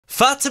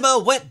Fatima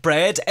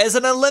Whitbread is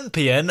an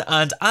Olympian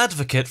and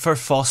advocate for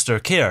foster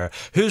care,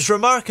 whose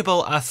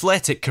remarkable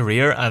athletic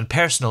career and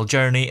personal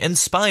journey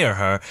inspire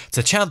her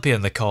to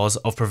champion the cause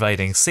of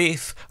providing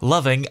safe,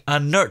 loving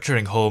and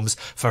nurturing homes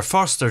for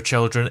foster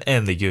children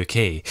in the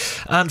UK.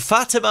 And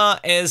Fatima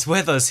is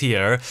with us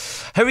here.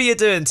 How are you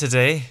doing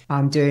today?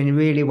 I'm doing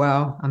really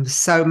well. I'm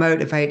so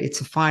motivated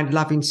to find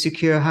loving,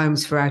 secure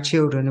homes for our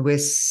children. We're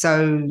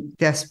so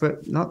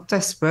desperate, not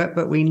desperate,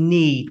 but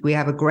we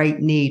have a great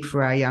need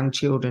for our young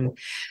children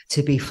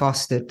to be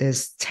fostered.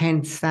 There's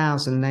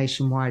 10,000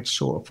 nationwide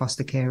short of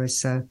foster carers.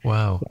 So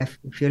wow.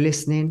 If you're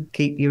listening,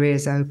 keep your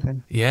ears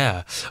open.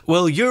 Yeah.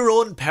 Well, your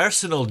own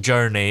personal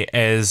journey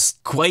is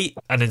quite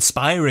an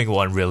inspiring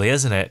one, really,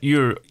 isn't it?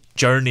 Your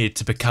journey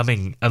to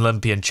becoming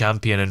Olympian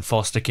champion and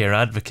foster care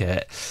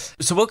advocate.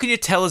 So what can you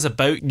tell us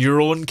about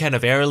your own kind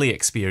of early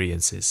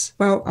experiences?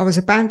 Well, I was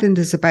abandoned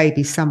as a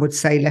baby, some would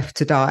say left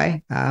to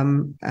die.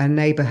 A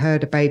neighbour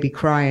heard a baby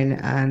crying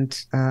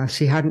and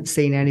she hadn't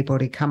seen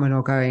anybody coming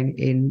or going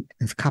in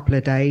a couple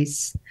of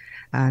days.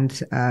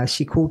 And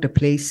she called the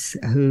police,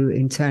 who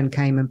in turn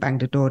came and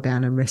banged the door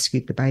down and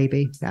rescued the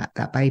baby.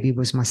 That baby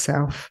was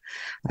myself.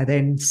 I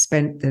then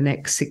spent the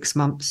next 6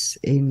 months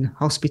in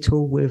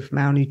hospital with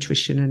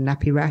malnutrition and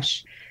nappy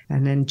rash.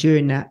 And then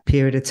during that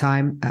period of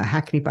time,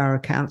 Hackney Borough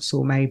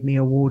Council made me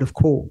a ward of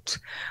court,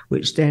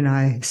 which then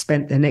I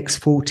spent the next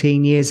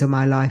 14 years of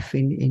my life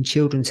in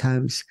children's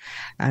homes.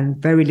 And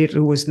very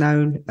little was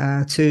known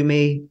to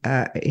me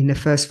in the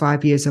first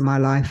 5 years of my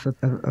life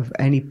of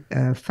any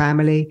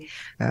family.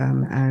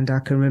 And I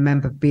can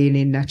remember being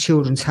in a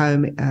children's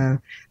home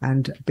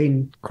and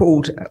being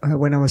called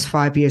when I was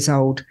 5 years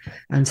old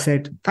and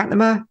said,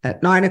 Fatima,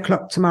 at 9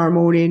 o'clock tomorrow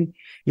morning,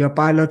 your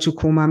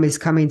biological mum is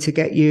coming to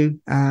get you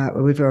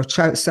with your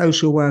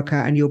social worker,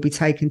 and you'll be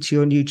taken to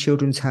your new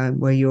children's home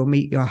where you'll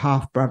meet your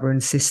half brother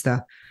and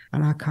sister.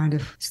 And I kind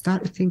of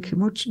started thinking,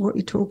 what are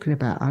you talking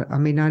about? I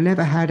mean, I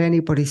never had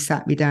anybody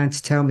sat me down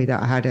to tell me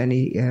that I had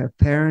any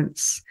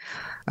parents.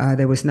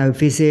 There was no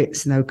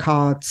visits, no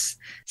cards.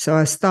 So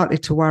I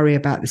started to worry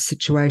about the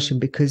situation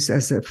because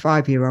as a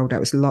 5-year-old, that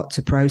was a lot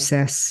to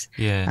process.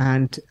 Yeah.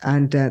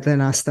 And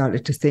then I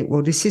started to think,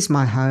 well, this is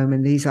my home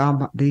and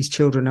these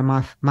children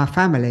are my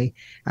family.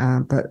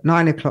 But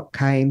 9 o'clock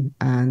came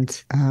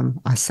and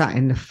I sat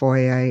in the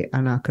foyer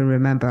and I can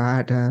remember I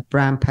had a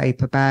brown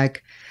paper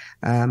bag.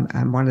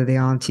 And one of the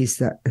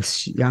aunties,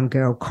 this young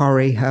girl,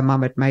 Corrie, her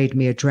mum had made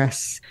me a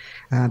dress,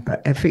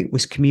 but everything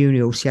was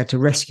communal. She had to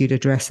rescue the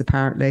dress,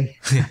 apparently.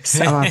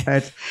 So I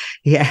heard,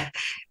 yeah.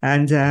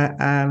 And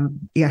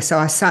so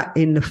I sat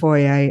in the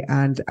foyer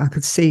and I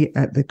could see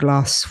at the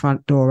glass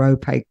front door,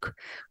 opaque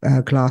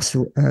glass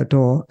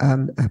door,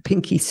 a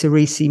pinky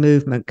cerisi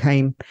movement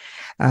came.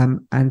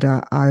 And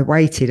I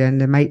waited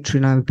and the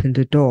matron opened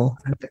the door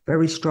and a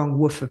very strong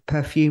whiff of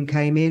perfume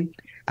came in.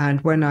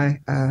 And when I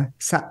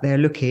sat there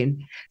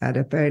looking,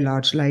 a very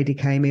large lady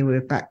came in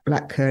with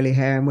black curly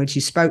hair. And when she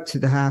spoke to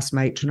the house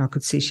matron, I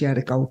could see she had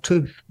a gold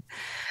tooth.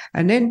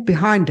 And then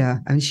behind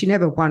her, and she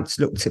never once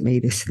looked at me,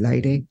 this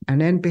lady,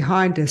 and then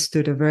behind her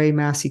stood a very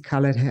mousy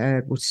coloured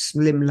haired,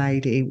 slim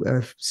lady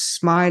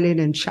smiling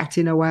and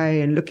chatting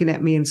away and looking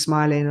at me and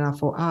smiling. And I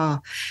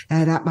thought,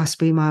 that must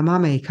be my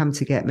mummy come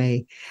to get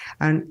me.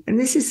 And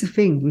this is the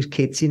thing with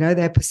kids,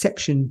 their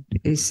perception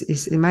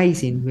is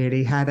amazing,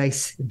 really, how they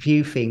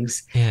view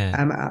things.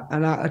 Yeah.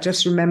 And I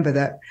just remember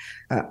that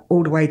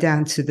all the way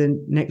down to the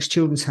next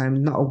children's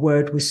home, not a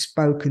word was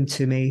spoken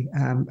to me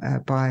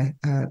by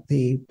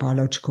the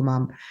biological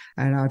mum,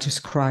 and I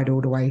just cried all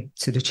the way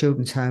to the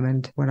children's home.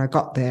 And when I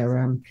got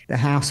there, the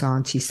house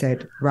auntie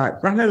said, right,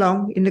 run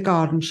along in the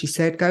garden, she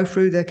said, go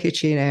through the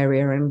kitchen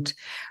area and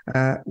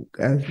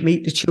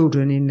meet the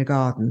children in the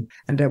garden.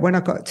 And when I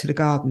got to the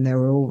garden, they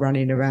were all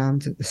running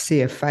around at the sea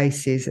of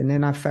faces, and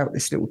then I felt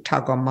this little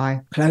tug on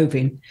my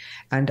clothing,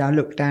 and I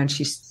looked down,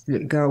 she's a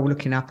little girl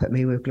looking up at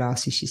me with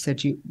glasses. She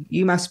said,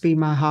 you must be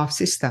my half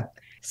sister.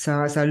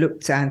 So as I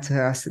looked down to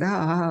her, I said,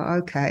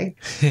 okay.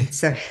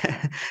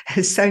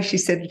 So she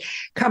said,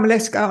 come,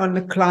 let's go on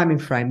the climbing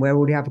frame where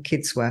all the other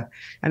kids were.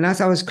 And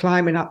as I was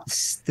climbing up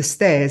the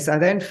stairs, I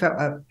then felt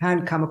a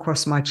hand come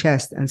across my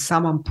chest and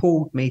someone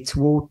pulled me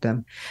toward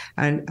them.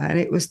 And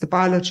it was the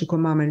biological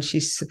mum, and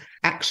she's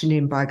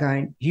actioning by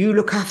going, you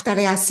look after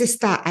your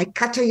sister, I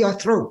cut her your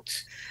throat.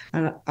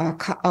 And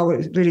I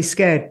was really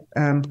scared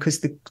because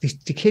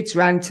the kids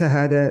ran to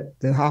her,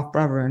 the half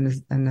brother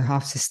and the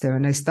half sister,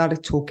 and they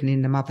started talking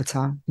in the mother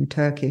tongue, in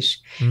Turkish.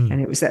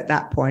 And it was at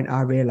that point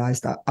I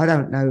realised that I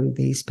don't know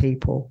these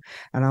people,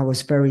 and I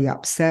was very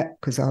upset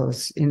because I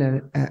was in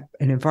an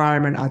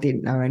environment I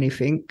didn't know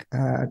anything,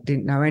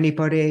 didn't know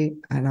anybody,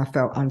 and I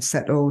felt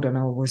unsettled and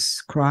I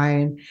was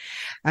crying.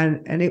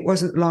 And it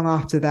wasn't long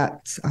after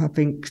that, I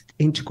think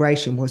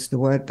integration was the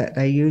word that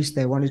they used.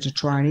 They wanted to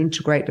try and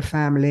integrate the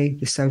family,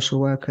 the social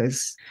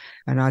workers,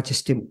 and I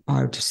just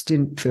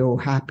didn't feel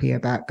happy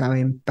about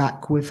going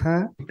back with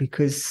her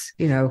because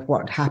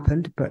what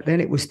happened. But then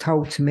it was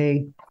told to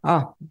me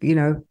oh,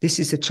 this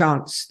is a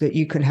chance that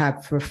you can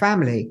have for a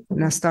family.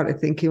 And I started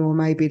thinking, well,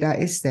 maybe that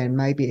is then.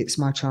 Maybe it's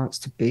my chance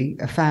to be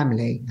a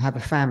family, have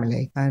a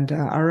family. And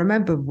I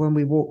remember when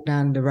we walked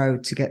down the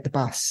road to get the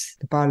bus,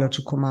 the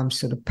biological mum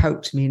sort of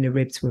poked me in the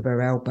ribs with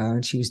her elbow,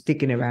 and she was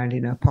digging around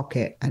in her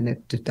pocket, and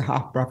the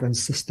half brother and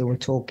sister were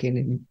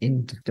talking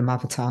in the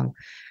mother tongue,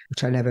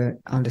 which I never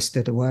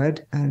understood a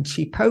word. And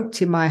she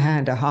poked in my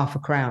hand a half a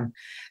crown.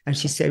 And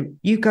she said,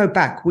 you go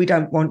back. We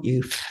don't want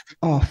you.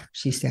 Off,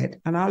 she said.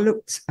 And I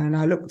looked and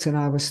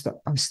I was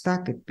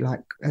staggered.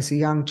 Like, as a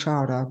young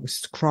child, I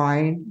was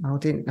crying. I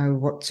didn't know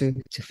what to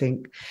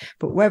think.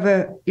 But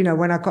whether,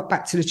 when I got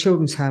back to the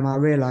children's home, I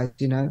realized,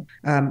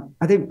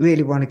 I didn't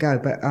really want to go,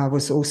 but I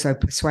was also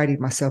persuaded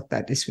myself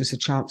that this was a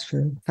chance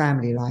for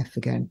family life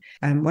again.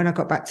 And when I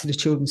got back to the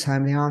children's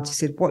home, the auntie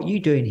said, what are you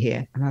doing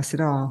here? And I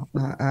said,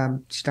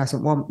 she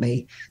doesn't want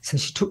me. So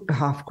she took the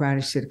half crown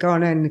and she said, go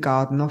on in the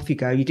garden, off you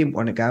go. You didn't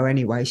want to go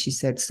anyway, she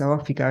said, so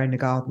off you go in the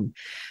garden.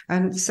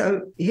 And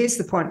so here's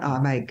the point I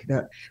make,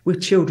 that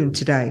with children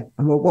today,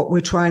 and what we're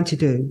trying to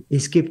do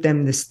is give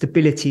them the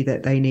stability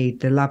that they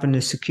need, the love and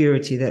the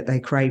security that they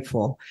crave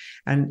for.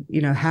 And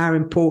how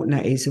important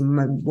that is,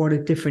 and what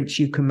a difference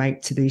you can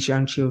make to these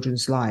young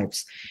children's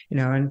lives.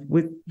 And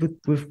with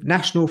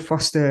national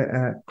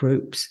foster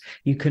groups,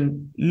 you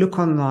can look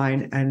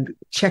online and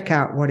check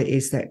out what it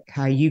is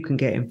how you can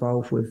get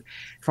involved with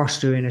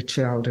fostering a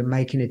child and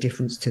making a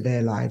difference to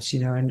their lives.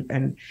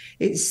 And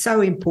it's so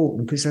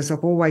important, because, as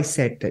I've always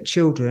said, that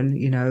children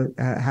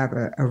have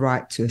a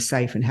right to a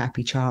safe and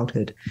happy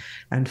childhood.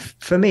 And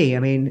for me,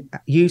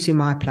 using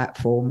my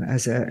platform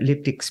as a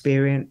lived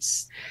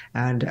experience,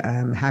 and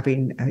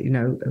having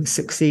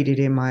succeeded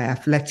in my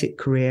athletic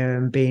career,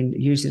 and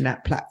using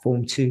that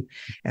platform to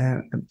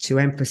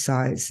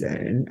emphasize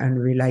and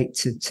relate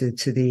to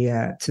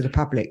the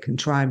public, and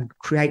try and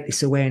create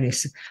this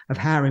awareness of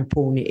how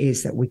important it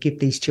is that we give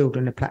these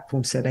children a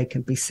platform so they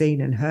can be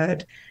seen and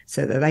heard,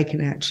 so that they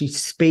can actually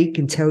speak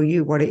and tell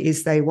you what it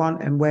is they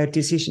want, and where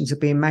decisions are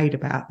being made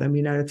about them,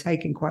 are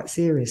taken quite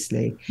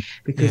seriously,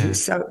 because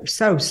it's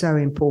so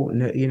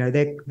important that,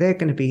 they're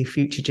going to be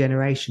future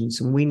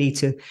generations, and we need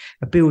to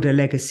build a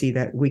legacy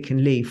that we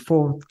can leave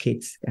for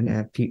kids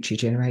and future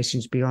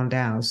generations beyond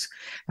ours.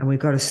 And we've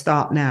got to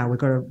start now. We've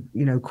got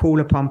to, call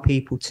upon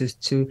people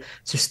to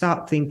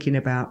start thinking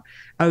about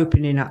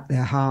opening up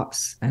their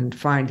hearts and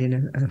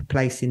finding a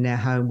place in their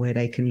home where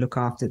they can look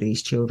after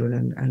these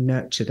children and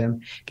nurture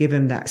them, give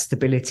them that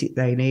stability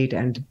they need,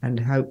 and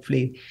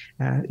hopefully,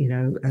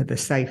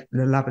 the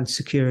love and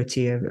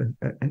security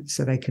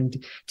so they can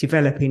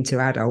develop into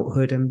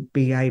adulthood and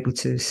be able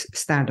to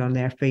stand on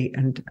their feet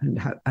and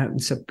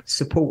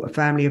support a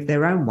family of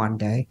their own one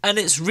day. And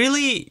it's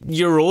really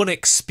your own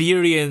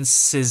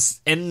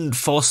experiences in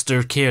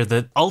foster care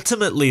that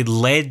ultimately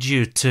led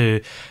you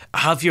to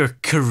have your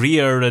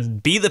career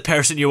and be the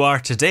person you are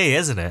today,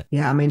 isn't it?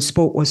 Yeah,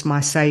 sport was my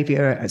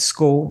saviour at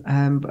school.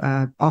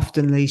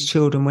 Often these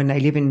children, when they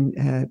live in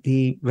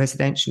the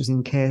residentials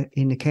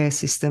in the care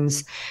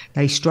systems,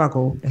 they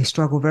struggle. They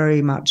struggle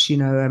very much,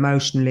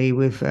 emotionally,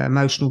 with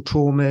emotional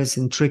traumas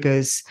and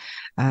triggers.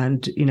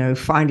 And,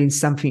 finding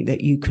something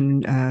that you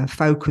can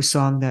focus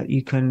on, that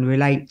you can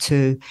relate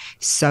to,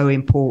 is so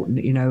important.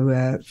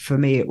 For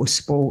me, it was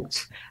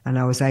sport, and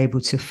I was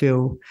able to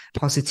feel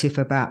positive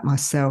about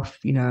myself,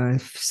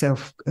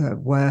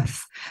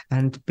 self-worth,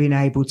 and being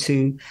able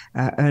to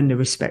earn the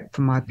respect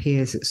from my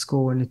peers at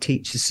school and the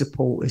teachers'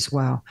 support as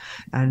well.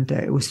 And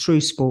it was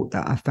through sport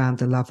that I found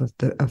the love of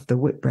the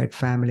Whitbread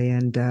family,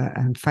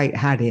 and fate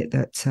had it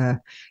that,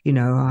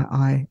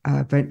 I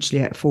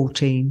eventually at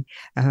 14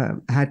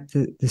 had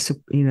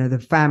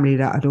the family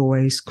that I'd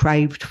always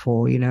craved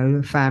for,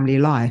 family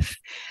life.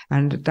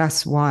 And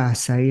that's why I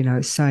say,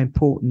 it's so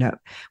important that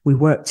we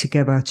work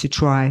together to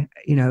try,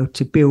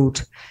 to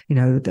build,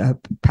 the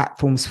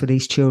platforms for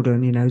these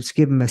children, to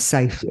give them a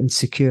safe and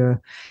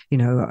secure,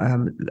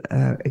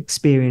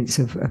 experience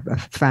of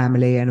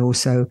family, and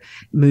also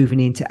moving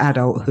into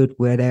adulthood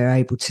where they're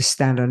able to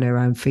stand on their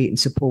own feet and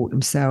support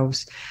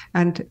themselves.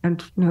 And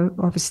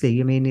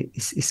obviously,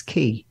 it's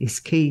key. It's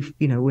key.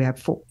 We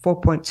have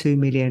 4.2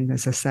 million,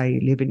 as I say,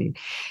 living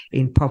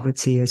in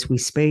poverty as we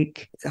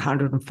speak. It's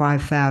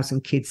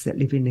 105,000 kids that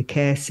live in the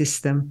care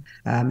system,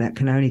 that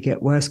can only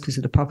get worse because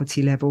of the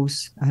poverty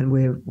levels. And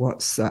we're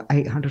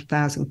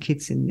 800,000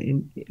 kids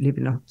in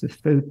living off the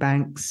food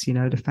banks,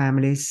 the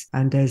families.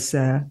 And there's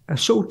a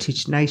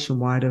shortage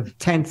nationwide of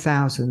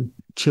 10,000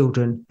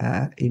 children,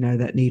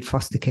 that need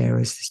foster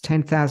carers. There's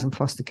 10,000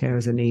 foster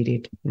carers are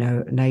needed,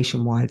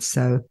 nationwide.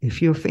 So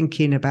if you're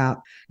thinking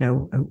about,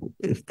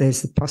 if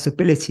there's the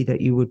possibility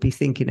that you would be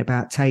thinking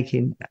about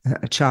taking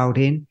a child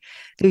in,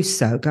 do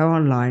so. Go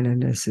online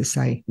and, as I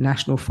say,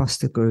 national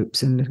foster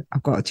groups. And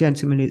I've got a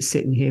gentleman who's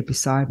sitting here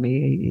beside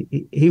me.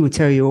 He will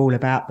tell you all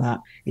about that.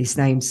 His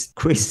name's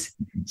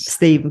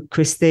Stephen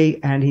Christie,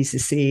 and he's the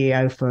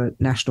CEO for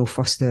national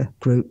foster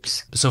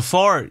groups. So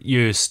for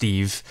you,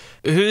 Steve,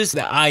 who's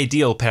the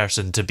ideal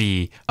person to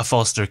be a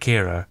foster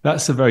carer?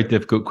 That's a very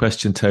difficult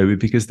question, Toby,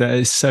 because that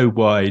is so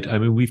wide. I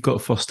mean, we've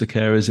got foster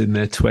carers in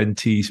their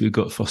 20s, we've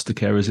got foster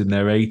carers in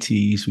their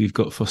 80s, we've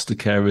got foster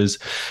carers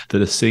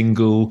that are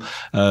single,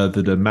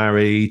 that are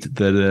married,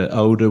 that are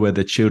older, where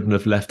their children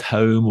have left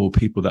home, or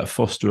people that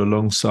foster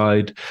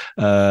alongside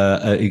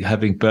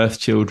having birth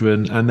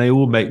children, and they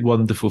all make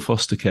wonderful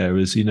foster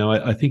carers. You know,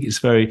 I think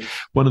it's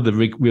one of the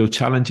real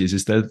challenges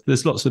is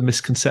there's lots of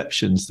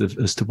misconceptions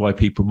as to why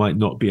people might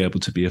not be able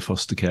to be a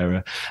foster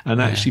carer,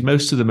 and actually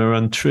most of them are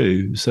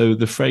untrue. So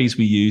the phrase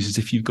we use is,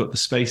 if you've got the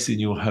space in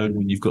your home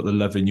and you've got the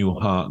love in your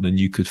heart, then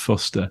you could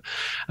foster.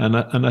 And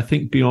I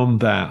think beyond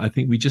that, I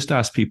think we just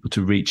ask people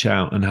to reach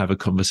out and have a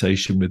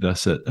conversation with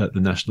us at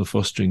the National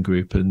Fostering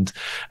Group, and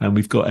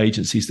we've got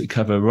agencies that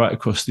cover right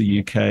across the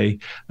UK,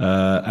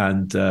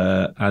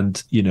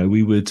 and you know,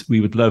 we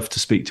would love to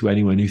speak to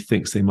anyone who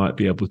thinks they might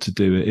be able to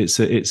do it.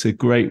 It's a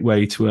great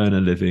way to earn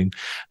a living,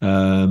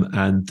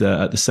 and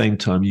at the same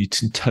time you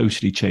can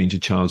totally change a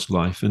child's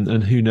life,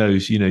 and who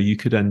knows, you know, you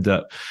could end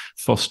up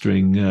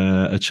fostering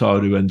a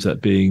child who ends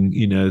up being,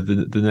 you know,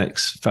 the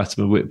next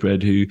Fatima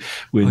Whitbread, who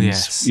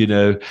wins, you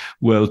know,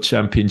 world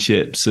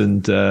championships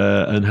and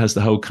has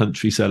the whole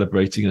country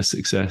celebrating a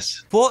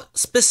success. What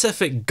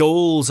specific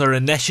goals or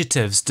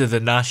initiatives do the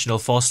National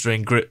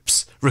Fostering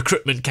Group's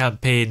recruitment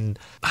campaign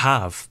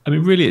have? I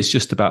mean, really, it's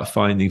just about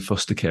finding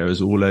foster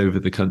carers all over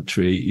the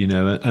country, you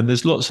know, and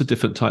there's lots of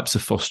different types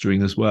of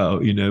fostering as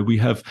well. You know, we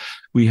have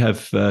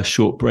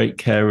short break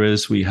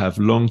carers, we have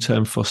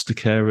long-term foster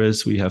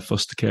carers, we have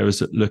foster carers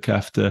that look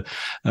after,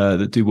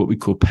 that do what we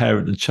call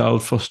parent and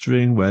child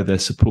fostering, where they're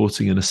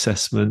supporting an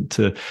assessment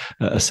to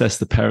assess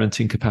the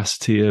parenting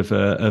capacity of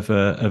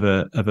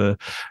a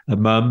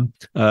mum,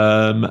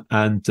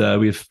 and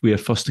we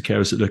have foster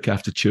carers that look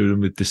after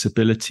children with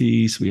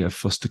disabilities. We have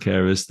foster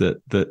carers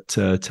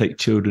that take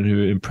children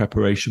who are in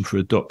preparation for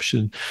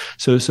adoption.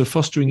 So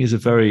fostering is a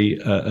very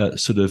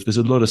there's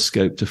a lot of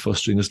scope to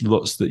fostering. There's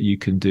lots that you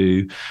can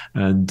do,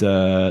 and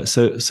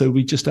so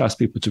we just ask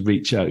people to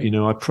reach out. You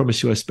know, I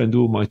promise you, I spend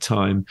all my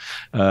time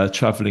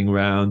traveling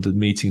around and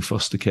meeting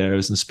foster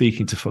carers and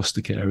speaking to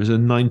foster carers,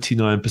 and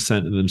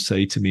 99% of them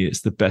say to me,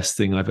 it's the best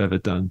thing I've ever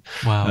done.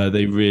 Wow.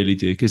 They really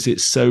do, because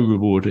it's so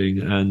rewarding,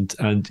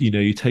 and you know,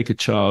 you take a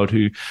child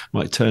who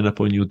might turn up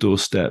on your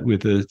doorstep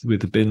with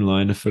a bin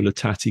liner full of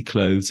tatty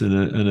clothes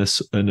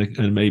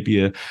and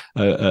maybe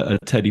a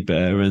teddy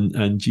bear,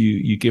 and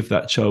you give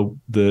that child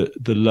the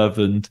love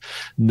and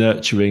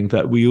nurturing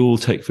that we all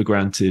take for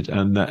granted,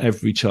 and that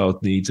every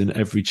child needs and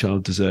every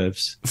child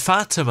deserves.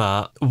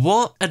 Fatima,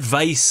 what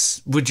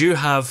advice would you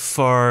have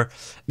for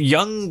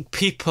young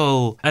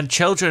people and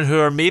children who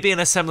are maybe in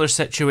a similar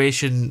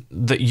situation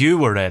that you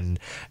were in,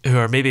 who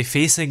are maybe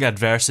facing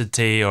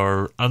adversity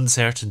or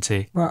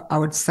uncertainty? Well, I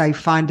would say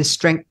find the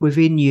strength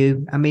within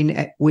you. I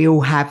mean, we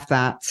all have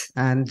that,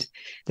 and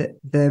that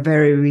they're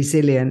very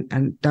resilient,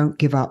 and don't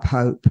give up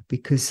hope,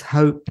 because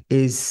hope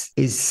is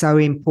so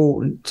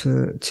important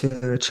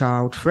to a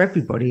child, for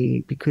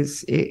everybody,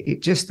 because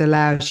it just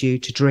allows you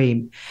to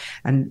dream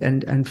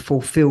and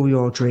fulfill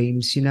your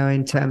dreams, you know,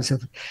 in terms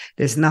of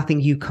there's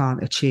nothing you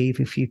can't achieve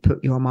if you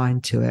put your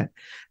mind to it.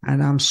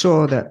 And I'm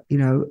sure that, you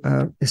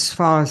know, as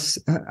far as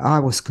I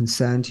was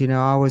concerned, you know,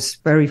 I was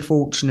very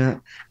fortunate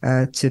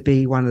to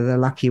be one of the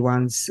lucky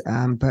ones,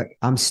 but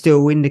I'm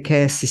still in the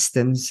care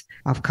systems.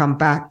 I've come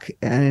back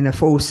in a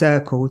full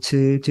circle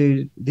to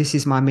do, this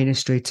is my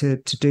ministry, to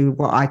do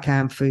what I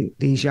can for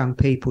these young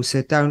people.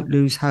 So don't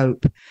lose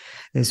hope.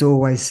 There's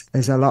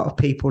a lot of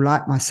people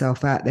like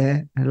myself out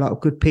there, and a lot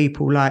of good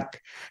people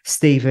like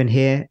Stephen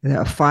here that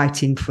are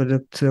fighting for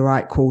the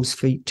right cause,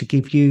 to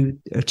give you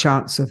a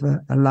chance of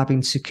a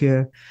loving,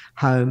 secure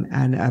home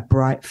and a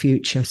bright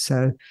future.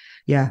 So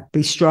yeah,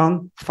 be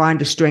strong, find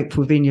the strength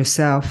within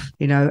yourself,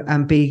 you know,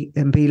 and be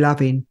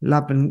loving,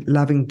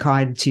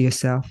 kind to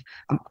yourself.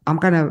 I'm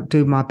going to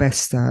do my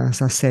best,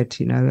 as I said,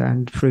 you know,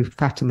 and through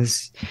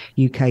Fatima's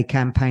UK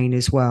campaign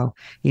as well,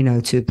 you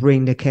know, to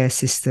bring the care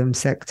system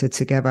sector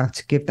together,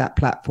 to give that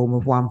platform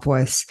of one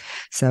voice,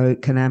 so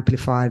it can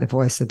amplify the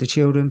voice of the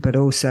children, but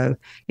also,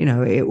 you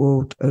know, it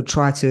will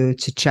try to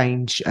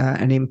change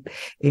and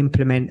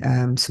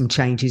implement some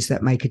changes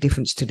that make a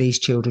difference to these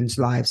children's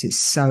lives. It's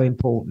so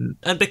important.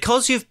 And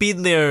because you've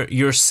been there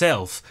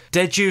yourself,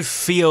 did you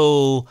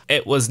feel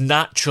it was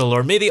natural,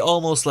 or maybe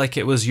almost like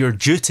it was your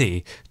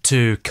duty,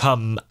 to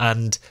come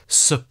and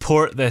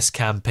support this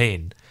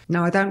campaign?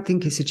 No, I don't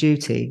think it's a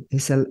duty.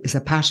 It's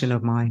a passion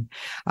of mine.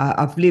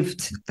 I've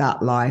lived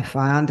that life.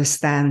 I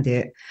understand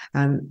it.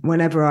 And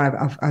whenever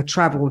I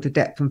travel the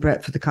depth and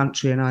breadth of the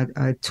country, and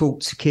I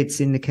talk to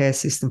kids in the care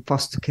system,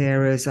 foster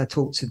carers, I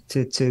talk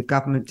to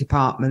government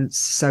departments,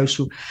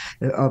 social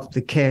of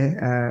the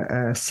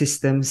care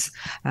systems,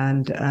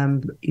 and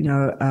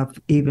I've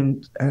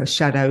even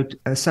shadowed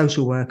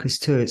social workers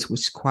too.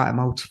 It's quite a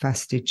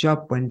multifaceted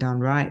job when done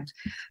right.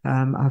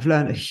 I've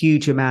learned a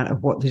huge amount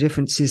of what the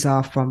differences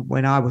are from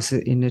when I was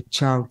in the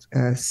child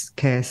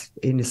care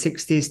in the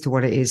 60s to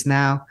what it is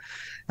now.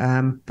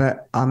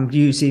 But I'm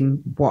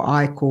using what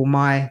I call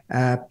my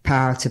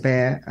power to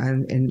bear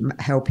and in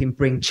helping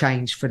bring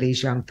change for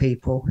these young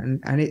people.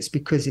 And it's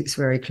because it's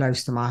very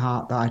close to my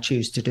heart that I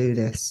choose to do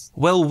this.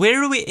 Well,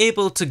 where are we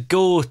able to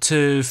go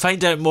to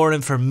find out more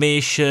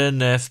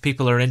information if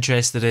people are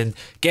interested in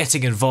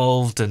getting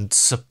involved and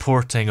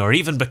supporting or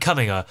even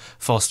becoming a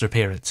foster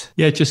parent?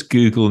 Yeah, just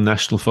Google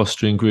National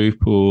Fostering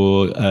Group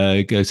or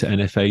go to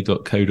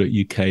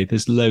nfa.co.uk.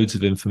 There's loads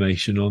of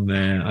information on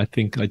there. I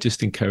think I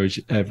just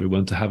encourage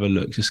everyone to have a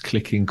look. Just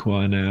click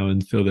Inquire now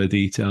and fill their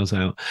details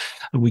out.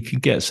 And we can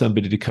get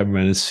somebody to come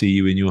around and see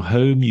you in your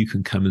home. You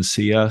can come and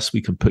see us.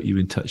 We can put you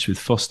in touch with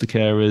foster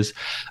carers.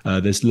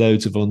 There's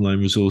loads of online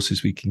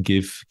resources we can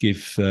give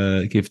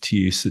to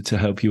you to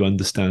help you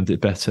understand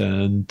it better.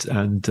 And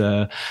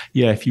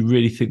if you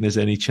really think there's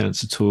any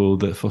chance at all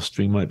that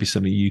fostering might be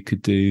something you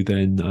could do,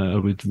 then I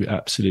would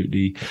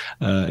absolutely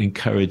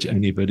encourage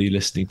anybody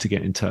listening to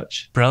get in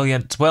touch.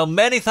 Brilliant. Well,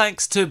 many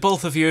thanks to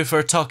both of you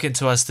for talking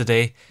to us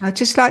today. I'd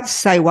just like to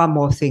say one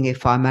more thing,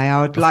 if I may.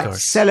 I would like to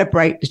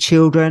celebrate the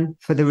children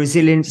for the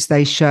resilience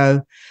they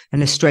show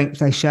and the strength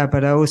they show,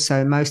 but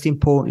also, most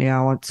importantly,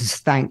 I want to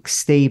thank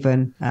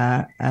Stephen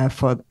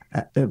for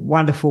the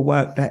wonderful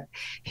work that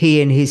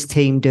he and his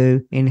team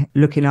do in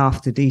looking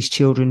after these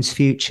children's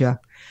future.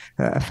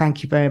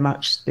 Thank you very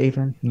much,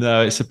 Stephen.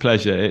 No, it's a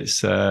pleasure.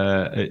 It's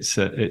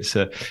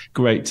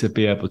great to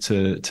be able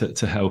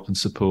to help and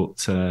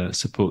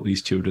support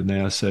these children. They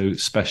are so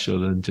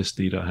special and just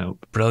need our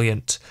help.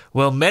 Brilliant.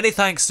 Well, many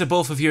thanks to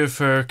both of you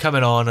for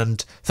coming on,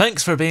 and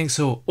thanks for being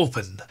so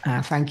open.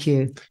 Thank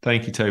you.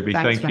 Thank you, Toby.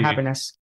 Thanks Thank for you. having us.